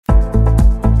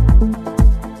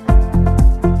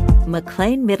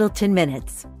McLean Middleton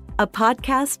Minutes, a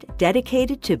podcast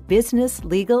dedicated to business,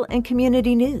 legal, and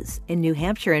community news in New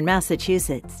Hampshire and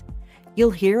Massachusetts.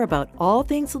 You'll hear about all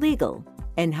things legal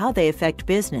and how they affect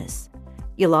business.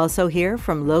 You'll also hear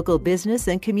from local business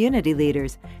and community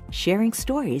leaders sharing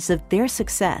stories of their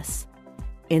success.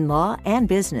 In law and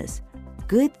business,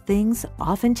 good things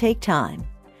often take time.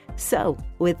 So,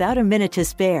 without a minute to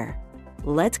spare,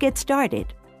 let's get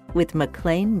started with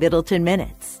McLean Middleton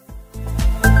Minutes.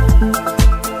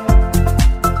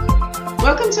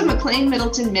 Welcome to McLean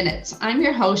Middleton Minutes. I'm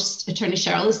your host, Attorney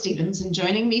Charlotte Stevens, and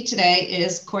joining me today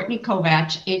is Courtney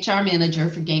Kovach, HR Manager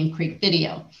for Game Creek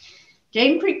Video.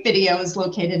 Game Creek Video is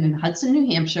located in Hudson,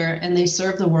 New Hampshire, and they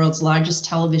serve the world's largest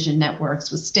television networks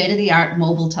with state-of-the-art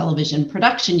mobile television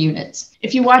production units.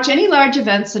 If you watch any large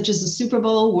events such as the Super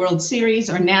Bowl, World Series,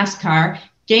 or NASCAR,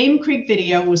 Game Creek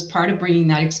Video was part of bringing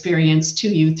that experience to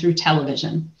you through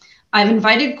television. I've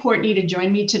invited Courtney to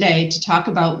join me today to talk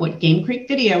about what Game Creek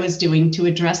Video is doing to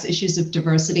address issues of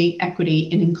diversity, equity,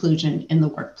 and inclusion in the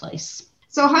workplace.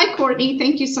 So hi, Courtney.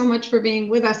 Thank you so much for being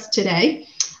with us today.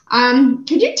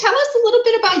 Could you tell us a little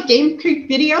bit about Game Creek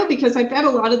Video? Because I bet a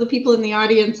lot of the people in the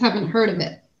audience haven't heard of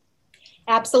it.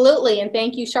 Absolutely. And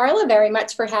thank you, Charlotte, very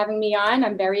much for having me on.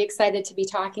 I'm very excited to be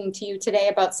talking to you today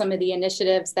about some of the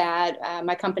initiatives that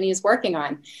my company is working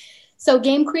on. So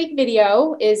Game Creek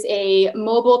Video is a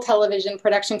mobile television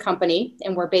production company,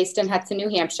 and we're based in Hudson, New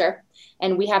Hampshire.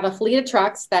 And we have a fleet of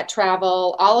trucks that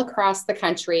travel all across the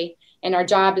country. And our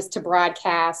job is to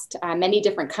broadcast many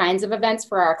different kinds of events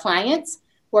for our clients,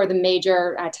 who are the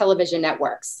major television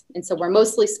networks. And so we're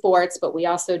mostly sports, but we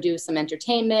also do some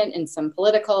entertainment and some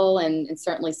political and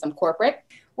certainly some corporate.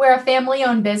 We're a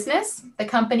family-owned business. The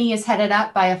company is headed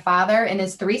up by a father and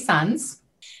his 3 sons.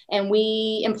 And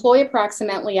we employ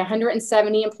approximately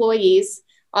 170 employees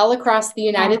all across the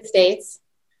United States.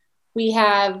 We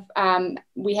have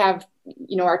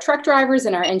our truck drivers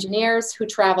and our engineers who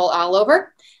travel all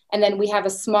over. And then we have a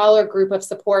smaller group of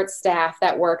support staff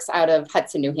that works out of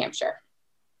Hudson, New Hampshire.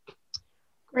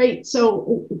 Great.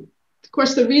 So, of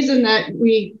course, the reason that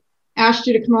we asked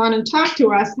you to come on and talk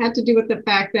to us had to do with the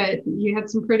fact that you had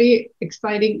some pretty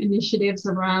exciting initiatives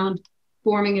around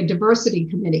forming a diversity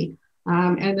committee.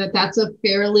 And that's a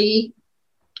fairly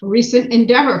recent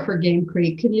endeavor for Game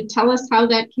Creek. Can you tell us how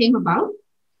that came about?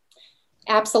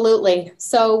 Absolutely.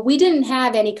 So we didn't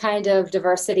have any kind of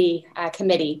diversity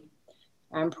committee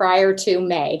prior to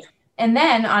May. And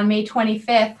then on May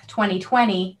 25th,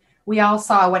 2020, we all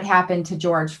saw what happened to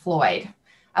George Floyd,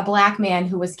 a Black man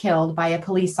who was killed by a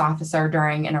police officer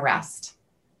during an arrest.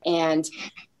 And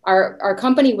our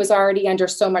company was already under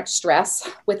so much stress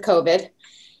with COVID.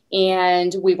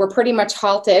 And we were pretty much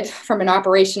halted from an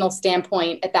operational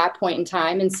standpoint at that point in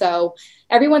time. And so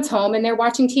everyone's home and they're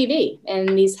watching TV.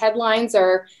 And these headlines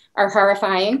are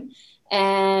horrifying.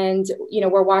 And,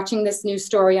 we're watching this news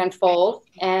story unfold.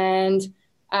 And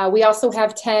we also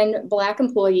have 10 Black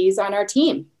employees on our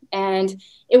team. And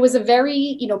it was a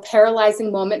very,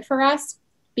 paralyzing moment for us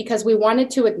because we wanted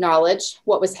to acknowledge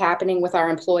what was happening with our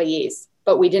employees,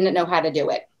 but we didn't know how to do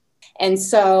it. And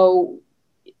so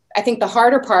I think the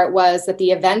harder part was that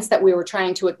the events that we were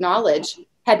trying to acknowledge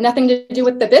had nothing to do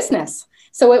with the business.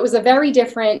 So it was a very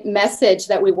different message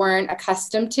that we weren't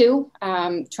accustomed to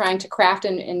trying to craft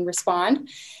and respond.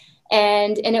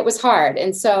 And it was hard.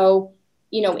 And so,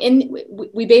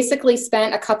 we basically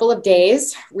spent a couple of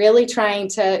days really trying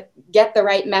to get the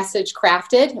right message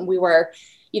crafted. And we were,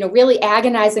 really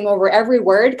agonizing over every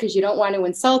word because you don't want to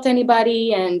insult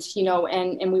anybody. And,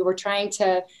 and we were trying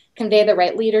to convey the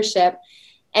right leadership.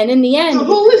 And in the end, so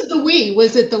who was the we?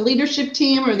 Was it the leadership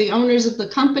team or the owners of the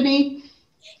company?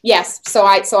 Yes. So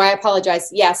I apologize.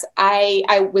 Yes,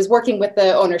 I was working with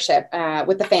the ownership,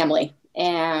 with the family,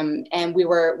 and we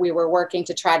were working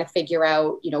to try to figure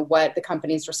out, what the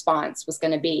company's response was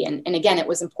going to be. And again, it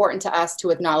was important to us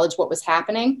to acknowledge what was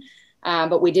happening,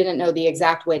 but we didn't know the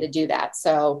exact way to do that.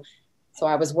 So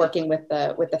I was working with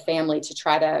the family to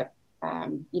try to,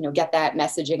 get that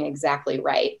messaging exactly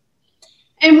right.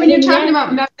 And when you're talking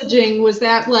about messaging, was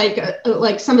that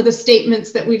like some of the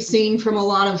statements that we've seen from a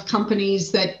lot of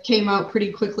companies that came out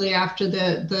pretty quickly after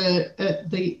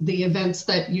the events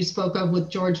that you spoke of with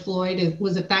George Floyd?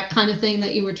 Was it that kind of thing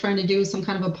that you were trying to do, some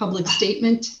kind of a public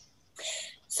statement?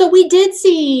 So we did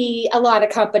see a lot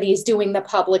of companies doing the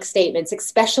public statements,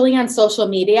 especially on social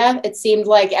media. It seemed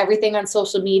like everything on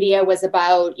social media was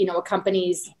about, a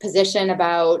company's position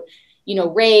about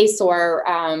race or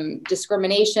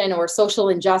discrimination or social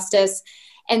injustice.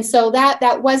 And so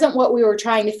that wasn't what we were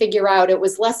trying to figure out. It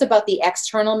was less about the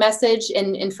external message.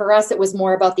 And for us, it was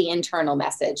more about the internal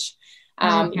message.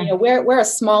 Okay. We're a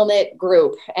small knit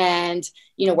group, and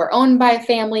we're owned by a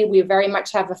family. We very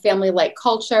much have a family-like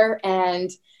culture,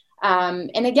 and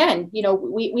again,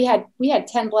 we had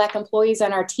 10 Black employees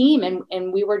on our team,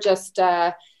 and we were just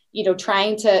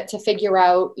trying to figure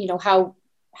out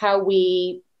how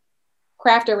we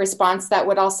craft a response that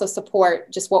would also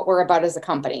support just what we're about as a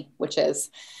company, which is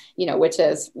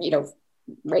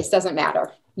race doesn't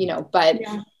matter, but.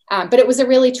 Yeah. But it was a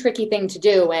really tricky thing to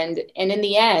do. And in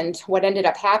the end, what ended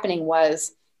up happening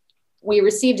was we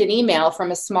received an email from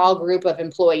a small group of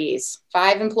employees.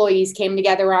 5 employees came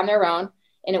together on their own,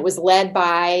 and it was led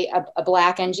by a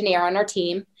Black engineer on our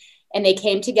team. And they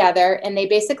came together and they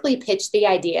basically pitched the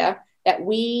idea that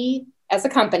we, as a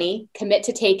company, commit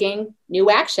to taking new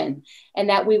action, and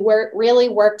that we really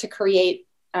work to create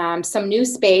some new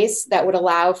space that would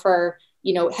allow for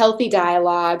healthy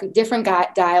dialogue, different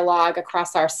dialogue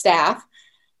across our staff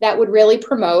that would really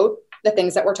promote the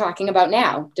things that we're talking about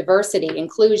now: diversity,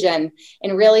 inclusion,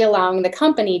 and really allowing the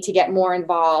company to get more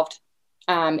involved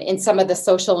in some of the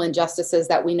social injustices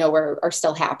that we know are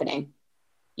still happening.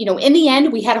 In the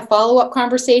end, we had a follow-up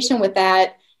conversation with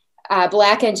that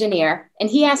Black engineer,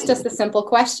 and he asked us the simple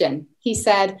question. He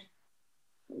said,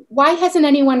 "Why hasn't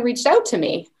anyone reached out to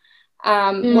me?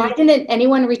 Why didn't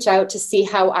anyone reach out to see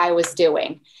how I was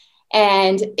doing?"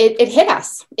 And it hit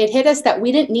us. It hit us that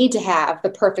we didn't need to have the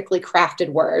perfectly crafted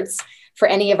words for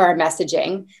any of our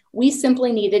messaging. We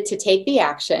simply needed to take the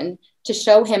action to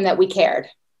show him that we cared.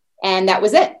 And that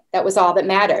was it. That was all that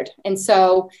mattered. And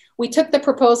so we took the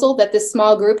proposal that this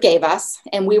small group gave us,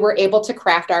 and we were able to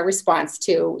craft our response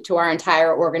to our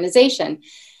entire organization.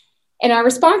 And our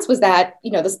response was that,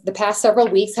 the past several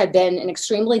weeks had been an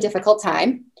extremely difficult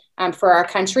time for our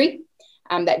country,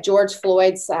 that George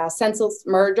Floyd's senseless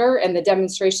murder and the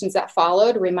demonstrations that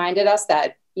followed reminded us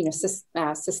that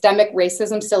systemic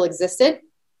racism still existed,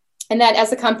 and that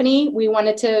as a company we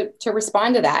wanted to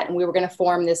respond to that, and we were going to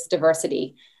form this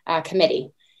diversity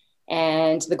committee.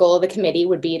 And the goal of the committee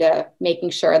would be to making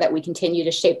sure that we continue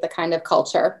to shape the kind of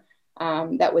culture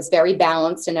that was very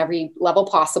balanced in every level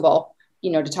possible,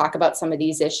 to talk about some of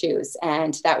these issues.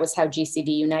 And that was how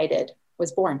GCV United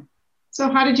was born. So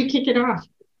how did you kick it off?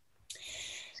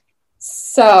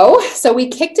 So we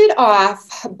kicked it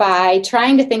off by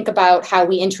trying to think about how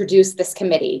we introduced this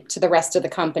committee to the rest of the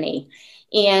company.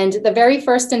 And the very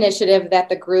first initiative that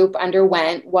the group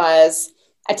underwent was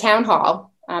a town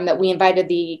hall that we invited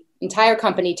the entire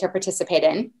company to participate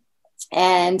in.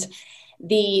 And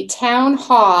the town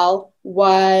hall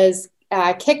was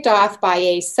kicked off by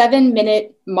a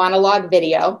 7-minute monologue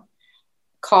video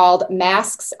called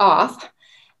Masks Off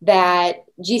that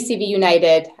GCV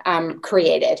United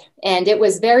created. And it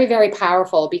was very, very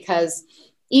powerful because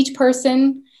each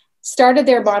person started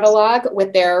their monologue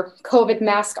with their COVID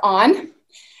mask on,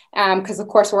 because of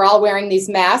course we're all wearing these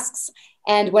masks.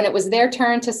 And when it was their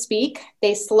turn to speak,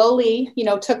 they slowly,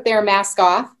 took their mask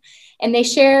off, and they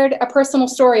shared a personal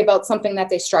story about something that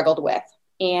they struggled with.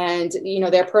 And,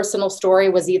 their personal story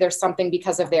was either something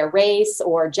because of their race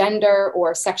or gender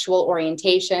or sexual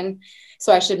orientation.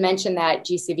 So I should mention that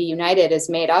GCV United is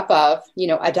made up of,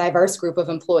 a diverse group of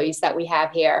employees that we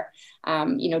have here,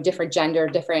 different gender,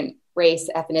 different race,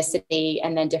 ethnicity,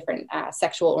 and then different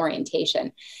sexual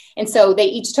orientation. And so they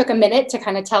each took a minute to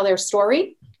kind of tell their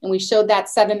story. And we showed that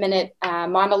 7-minute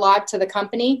monologue to the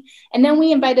company. And then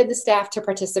we invited the staff to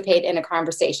participate in a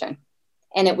conversation.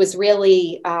 And it was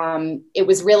really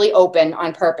open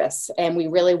on purpose. And we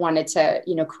really wanted to,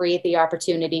 create the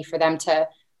opportunity for them to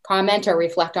comment or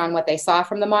reflect on what they saw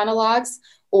from the monologues,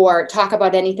 or talk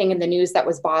about anything in the news that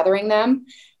was bothering them.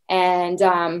 And,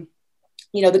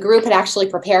 the group had actually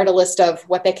prepared a list of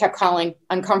what they kept calling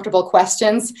uncomfortable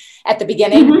questions at the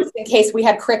beginning, in case we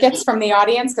had crickets from the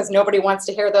audience, because nobody wants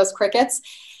to hear those crickets.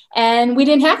 And we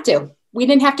didn't have to. We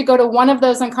didn't have to go to one of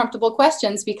those uncomfortable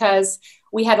questions because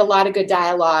we had a lot of good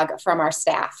dialogue from our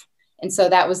staff. And so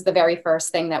that was the very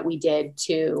first thing that we did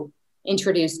to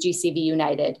introduce GCV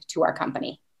United to our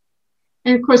company.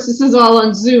 And of course, this is all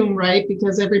on Zoom, right?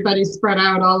 Because everybody's spread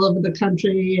out all over the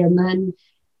country. And then,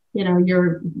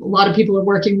 a lot of people are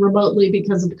working remotely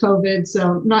because of COVID.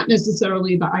 So not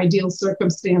necessarily the ideal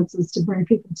circumstances to bring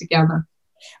people together.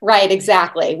 Right,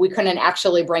 exactly. We couldn't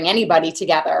actually bring anybody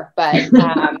together, but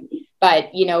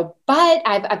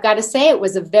I've got to say it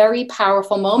was a very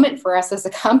powerful moment for us as a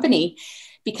company,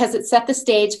 because it set the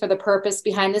stage for the purpose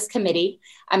behind this committee.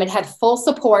 It had full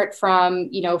support from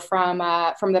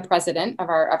the president of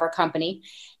our company,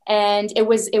 and it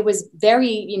was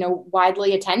very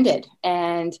widely attended.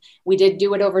 And we did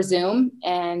do it over Zoom,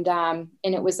 and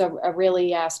it was a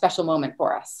really special moment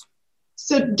for us.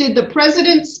 So did the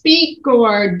president speak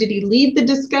or did he lead the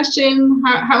discussion?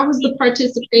 How was the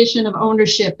participation of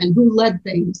ownership and who led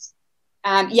things?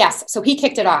 Yes, so he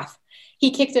kicked it off.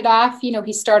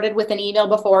 He started with an email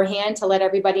beforehand to let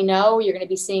everybody know you're going to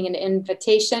be seeing an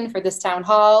invitation for this town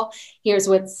hall. Here's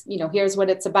what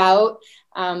it's about.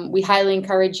 We highly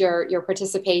encourage your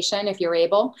participation if you're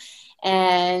able.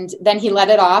 And then he let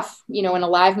it off, in a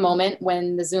live moment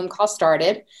when the Zoom call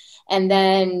started. And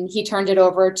then he turned it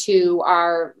over to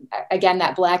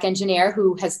that Black engineer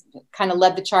who has kind of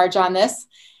led the charge on this,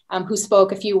 who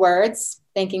spoke a few words,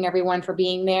 thanking everyone for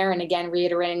being there. And again,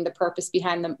 reiterating the purpose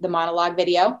behind the monologue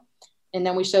video. And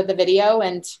then we showed the video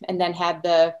and then had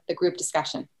the group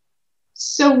discussion.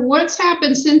 So what's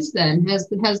happened since then? Has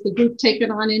the group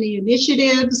taken on any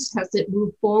initiatives? Has it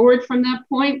moved forward from that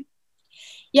point?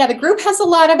 Yeah, the group has a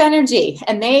lot of energy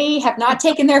and they have not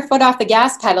taken their foot off the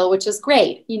gas pedal, which is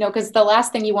great, because the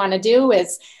last thing you want to do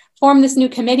is form this new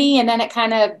committee and then it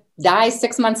kind of dies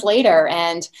 6 months later.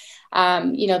 And,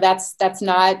 that's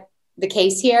not the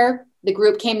case here. The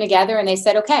group came together and they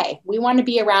said, okay, we want to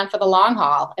be around for the long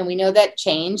haul. And we know that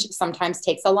change sometimes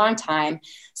takes a long time.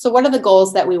 So what are the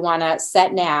goals that we want to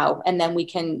set now? And then we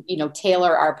can,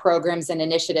 tailor our programs and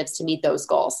initiatives to meet those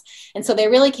goals. And so they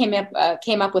really came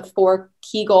up with 4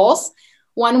 key goals.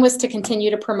 One was to continue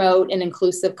to promote an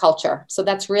inclusive culture. So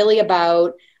that's really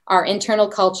about our internal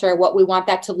culture, what we want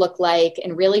that to look like,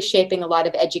 and really shaping a lot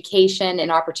of education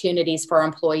and opportunities for our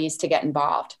employees to get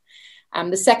involved.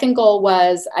 The second goal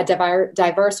was a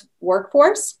diverse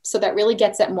workforce. So that really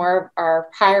gets at more of our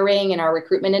hiring and our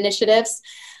recruitment initiatives,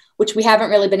 which we haven't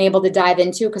really been able to dive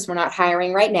into because we're not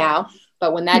hiring right now.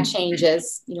 But when that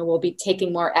changes, we'll be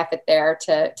taking more effort there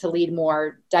to lead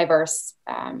more diverse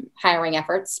hiring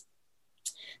efforts.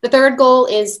 The third goal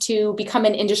is to become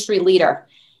an industry leader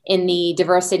in the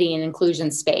diversity and inclusion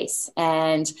space.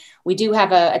 And we do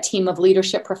have a team of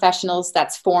leadership professionals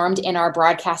that's formed in our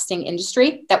broadcasting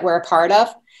industry that we're a part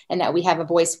of and that we have a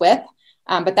voice with.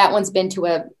 But that one's been to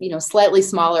a slightly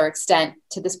smaller extent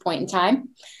to this point in time.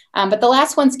 But the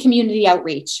last one's community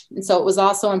outreach. And so it was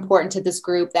also important to this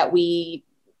group that we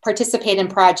participate in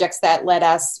projects that let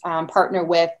us partner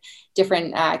with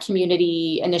different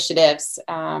community initiatives,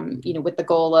 with the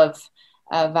goal of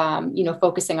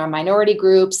focusing on minority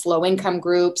groups, low-income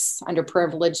groups,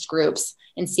 underprivileged groups,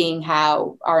 and seeing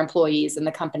how our employees and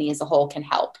the company as a whole can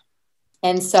help.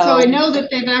 And so I know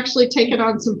that they've actually taken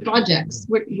on some projects.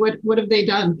 What have they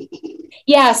done?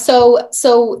 Yeah, so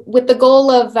with the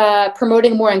goal of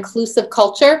promoting more inclusive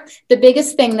culture, the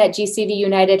biggest thing that GCV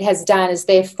United has done is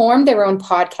they've formed their own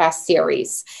podcast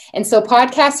series. And so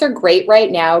podcasts are great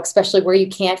right now, especially where you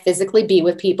can't physically be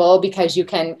with people because you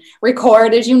can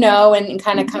record, as you know, and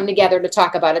kind of come together to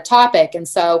talk about a topic. And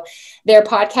so their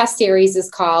podcast series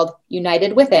is called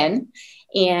United Within.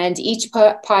 And each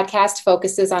podcast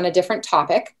focuses on a different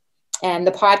topic. And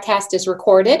the podcast is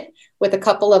recorded with a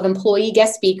couple of employee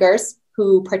guest speakers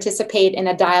who participate in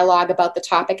a dialogue about the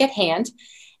topic at hand.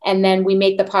 And then we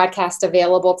make the podcast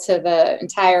available to the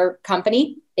entire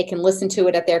company. They can listen to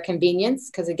it at their convenience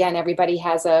because, again, everybody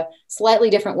has a slightly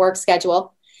different work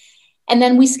schedule. And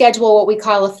then we schedule what we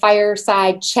call a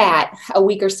fireside chat a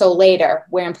week or so later,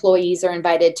 where employees are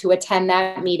invited to attend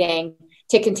that meeting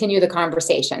to continue the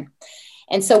conversation.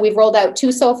 And so we've rolled out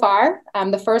 2 so far.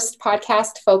 The first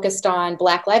podcast focused on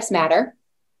Black Lives Matter.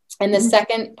 And the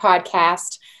second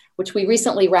podcast, which we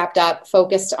recently wrapped up,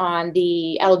 focused on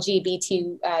the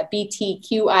LGBTQIA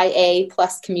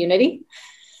plus community.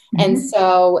 And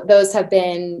so those have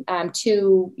been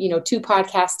two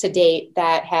podcasts to date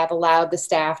that have allowed the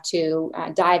staff to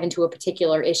dive into a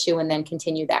particular issue and then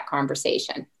continue that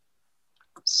conversation.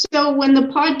 So when the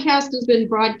podcast has been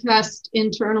broadcast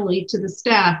internally to the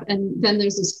staff, and then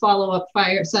there's this follow-up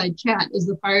fireside chat, is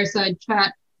the fireside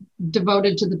chat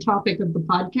devoted to the topic of the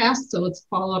podcast? So it's a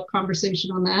follow-up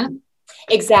conversation on that?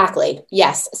 Exactly.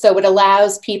 Yes. So it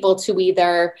allows people to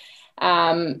either,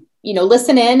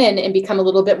 listen in and become a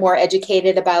little bit more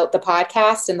educated about the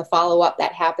podcast and the follow-up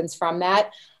that happens from that.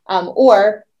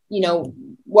 Or,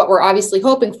 what we're obviously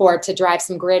hoping for to drive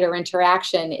some greater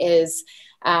interaction is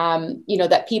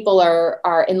that people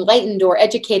are enlightened or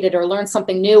educated or learn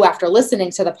something new after listening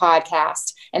to the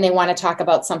podcast and they want to talk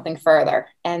about something further.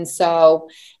 And so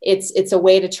it's a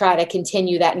way to try to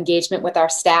continue that engagement with our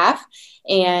staff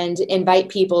and invite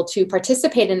people to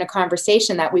participate in a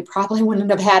conversation that we probably wouldn't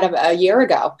have had a year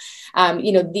ago.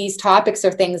 These topics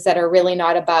are things that are really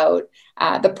not about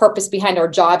the purpose behind our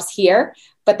jobs here,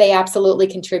 but they absolutely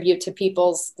contribute to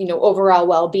people's, overall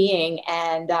well-being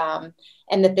and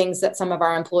the things that some of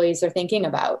our employees are thinking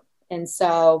about. And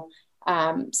so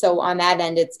So on that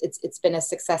end, it's been a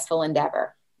successful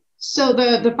endeavor. So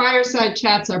the fireside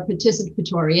chats are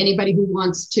participatory. Anybody who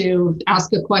wants to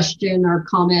ask a question or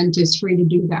comment is free to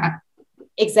do that.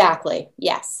 Exactly.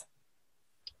 Yes.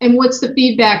 And what's the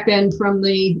feedback then from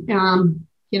the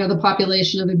the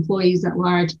population of employees at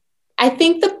large? I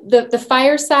think the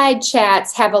fireside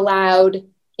chats have allowed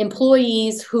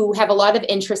employees who have a lot of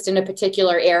interest in a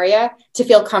particular area to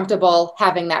feel comfortable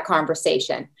having that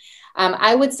conversation.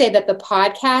 I would say that the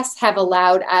podcasts have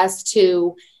allowed us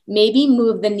to maybe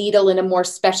move the needle in a more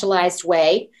specialized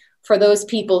way for those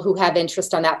people who have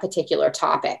interest on that particular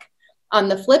topic. On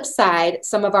the flip side,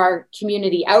 some of our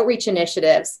community outreach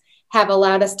initiatives have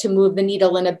allowed us to move the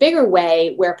needle in a bigger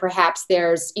way where perhaps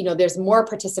there's more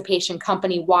participation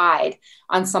company-wide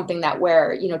on something that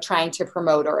we're, trying to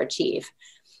promote or achieve.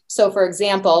 So for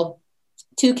example,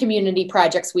 2 community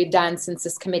projects we've done since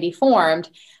this committee formed.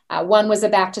 One was a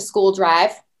back to school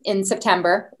drive in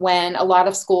September when a lot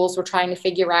of schools were trying to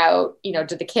figure out, are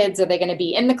they going to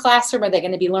be in the classroom? Are they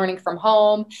going to be learning from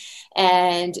home?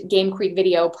 And Game Creek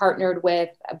Video partnered with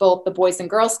both the Boys and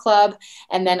Girls Club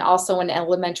and then also an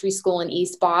elementary school in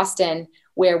East Boston,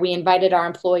 where we invited our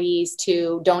employees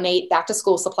to donate back to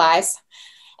school supplies.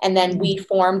 And then we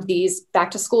formed these back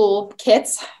to school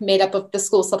kits made up of the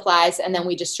school supplies. And then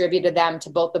we distributed them to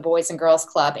both the Boys and Girls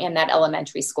Club and that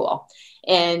elementary school.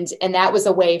 And that was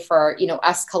a way for,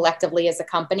 us collectively as a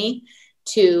company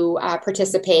to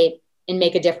participate and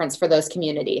make a difference for those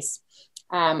communities.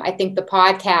 I think the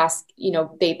podcast,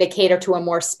 they cater to a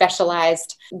more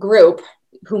specialized group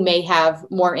who may have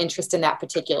more interest in that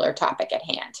particular topic at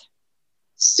hand.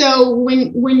 So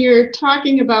when you're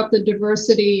talking about the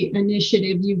diversity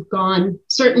initiative, you've gone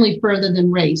certainly further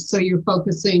than race. So you're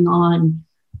focusing on,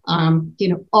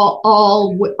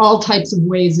 all types of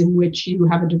ways in which you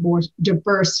have a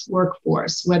diverse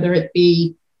workforce, whether it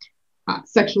be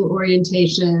sexual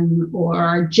orientation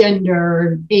or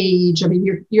gender, age. I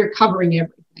mean, you're covering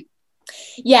everything.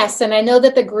 Yes, and I know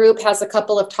that the group has a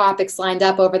couple of topics lined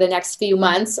up over the next few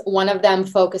months. One of them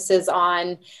focuses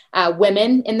on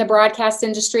women in the broadcast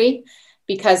industry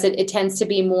because it tends to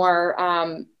be more,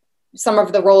 some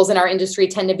of the roles in our industry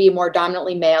tend to be more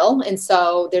dominantly male. And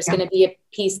so there's going to be a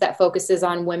piece that focuses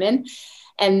on women.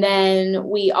 And then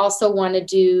we also want to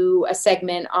do a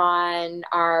segment on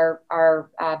our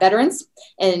veterans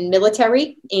and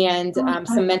military and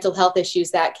some mental health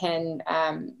issues that can,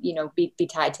 be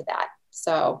tied to that.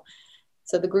 So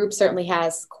the group certainly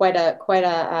has quite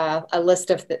a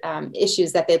list of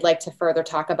issues that they'd like to further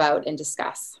talk about and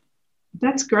discuss.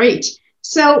 That's great.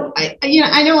 So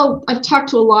I know I've talked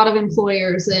to a lot of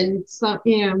employers and some,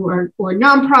 or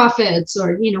nonprofits,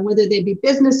 or whether they be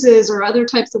businesses or other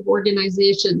types of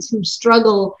organizations who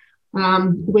struggle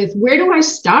with where do I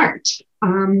start?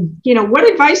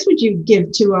 What advice would you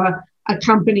give to a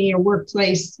company or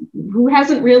workplace who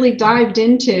hasn't really dived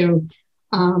into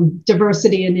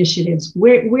diversity initiatives?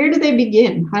 Where do they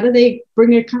begin? How do they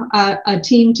bring a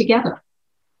team together?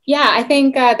 Yeah, I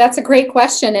think that's a great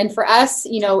question. And for us,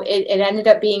 it ended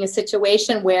up being a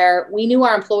situation where we knew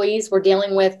our employees were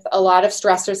dealing with a lot of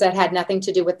stressors that had nothing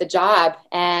to do with the job.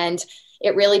 And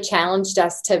it really challenged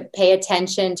us to pay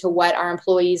attention to what our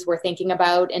employees were thinking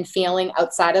about and feeling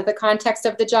outside of the context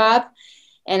of the job.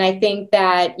 And I think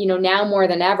that, now more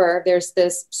than ever, there's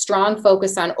this strong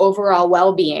focus on overall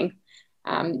well-being.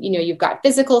 You've got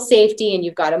physical safety and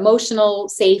you've got emotional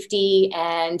safety.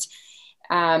 And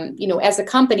as a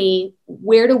company,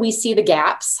 where do we see the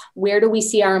gaps? Where do we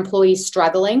see our employees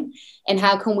struggling? And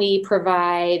how can we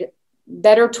provide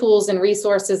better tools and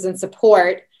resources and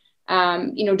support,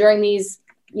 during these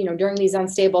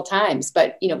unstable times?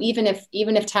 But, even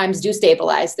if times do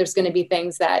stabilize, there's going to be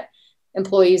things that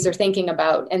employees are thinking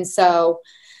about. And so,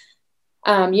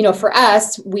 for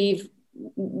us,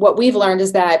 what we've learned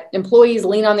is that employees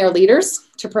lean on their leaders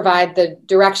to provide the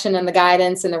direction and the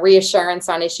guidance and the reassurance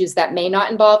on issues that may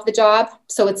not involve the job.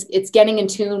 So it's getting in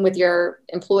tune with your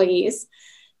employees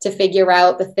to figure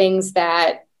out the things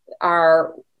that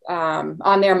are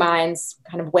on their minds,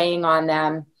 kind of weighing on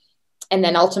them. And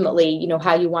then ultimately,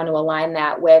 how you want to align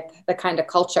that with the kind of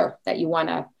culture that you want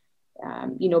to,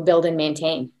 build and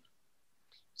maintain.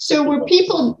 So were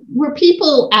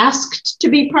people asked to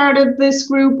be part of this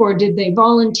group, or did they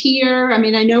volunteer? I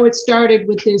mean, I know it started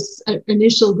with this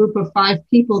initial group of 5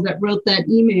 people that wrote that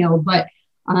email, but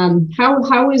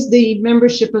how is the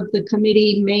membership of the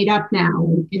committee made up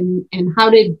now? And how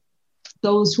did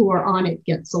those who are on it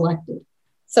get selected?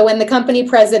 So when the company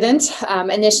president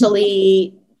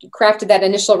initially crafted that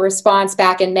initial response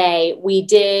back in May, we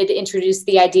did introduce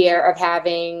the idea of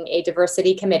having a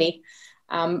diversity committee.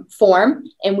 form,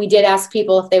 and we did ask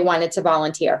people if they wanted to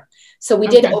volunteer. So we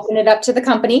did open it up to the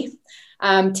company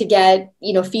to get,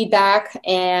 feedback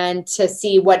and to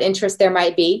see what interest there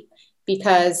might be.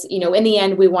 Because, in the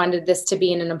end, we wanted this to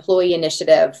be in an employee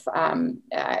initiative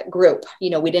group.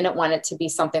 We didn't want it to be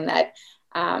something that,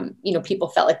 people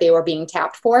felt like they were being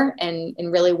tapped for, and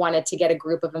really wanted to get a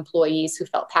group of employees who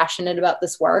felt passionate about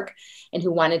this work and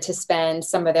who wanted to spend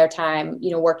some of their time,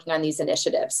 working on these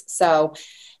initiatives. So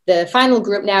the final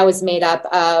group now is made up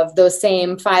of those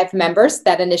same 5 members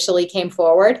that initially came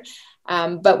forward.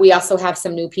 But we also have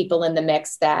some new people in the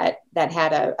mix that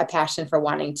had a passion for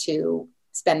wanting to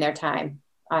spend their time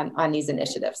on these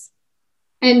initiatives.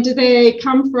 And do they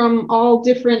come from all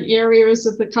different areas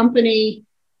of the company,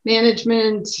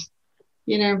 management,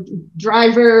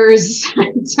 drivers,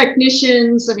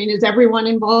 technicians? I mean, is everyone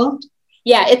involved?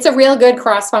 Yeah, it's a real good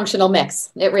cross-functional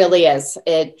mix. It really is.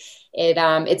 It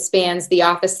spans the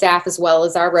office staff as well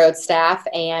as our road staff,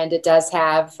 and it does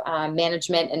have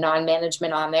management and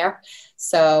non-management on there.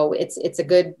 So it's a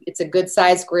good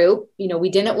size group. We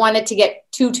didn't want it to get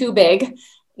too big,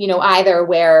 either,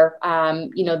 where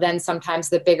then sometimes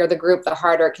the bigger the group, the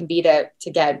harder it can be to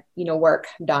get work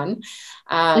done.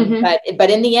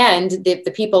 But in the end,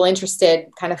 the people interested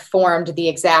kind of formed the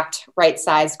exact right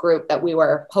size group that we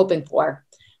were hoping for,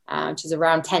 which is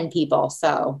around 10 people.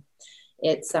 So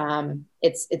it's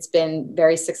been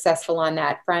very successful on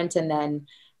that front. And then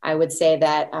I would say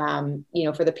that,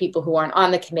 for the people who aren't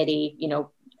on the committee,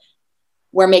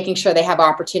 we're making sure they have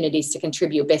opportunities to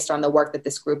contribute based on the work that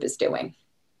this group is doing.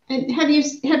 And have you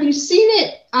seen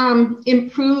it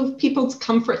improve people's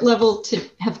comfort level to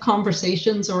have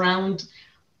conversations around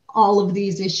all of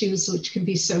these issues, which can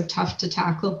be so tough to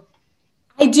tackle?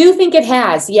 I do think it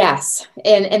has, yes.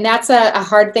 And that's a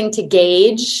hard thing to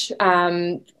gauge,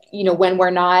 when we're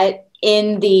not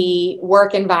in the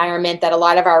work environment that a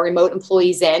lot of our remote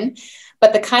employees in.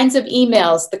 But the kinds of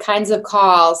emails, the kinds of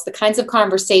calls, the kinds of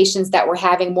conversations that we're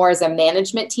having more as a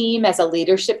management team, as a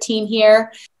leadership team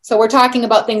here. So we're talking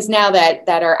about things now that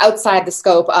are outside the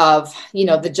scope of,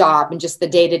 the job and just the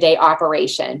day-to-day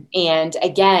operation. And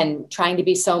again, trying to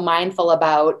be so mindful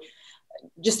about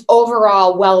just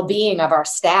overall well-being of our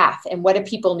staff and what do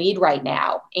people need right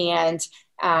now. And,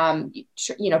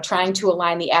 trying to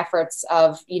align the efforts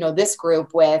of, this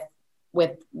group with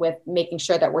making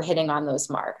sure that we're hitting on those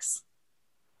marks.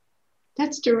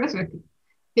 That's terrific.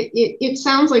 It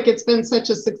sounds like it's been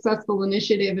such a successful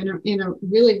initiative in a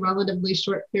really relatively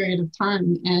short period of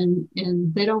time, and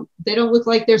they don't look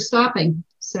like they're stopping.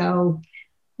 So,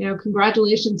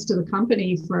 congratulations to the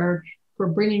company for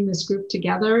bringing this group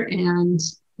together and,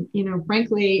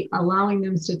 frankly, allowing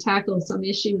them to tackle some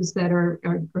issues that are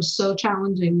so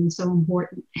challenging and so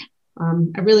important.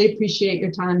 I really appreciate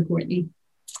your time, Courtney.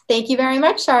 Thank you very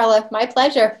much, Charla. My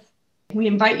pleasure. We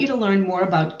invite you to learn more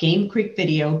about Game Creek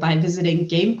Video by visiting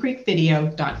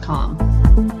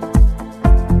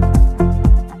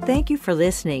GameCreekVideo.com. Thank you for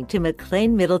listening to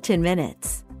McLean Middleton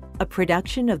Minutes, a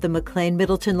production of the McLean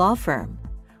Middleton Law Firm.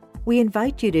 We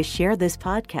invite you to share this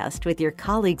podcast with your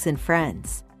colleagues and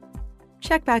friends.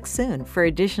 Check back soon for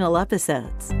additional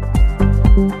episodes.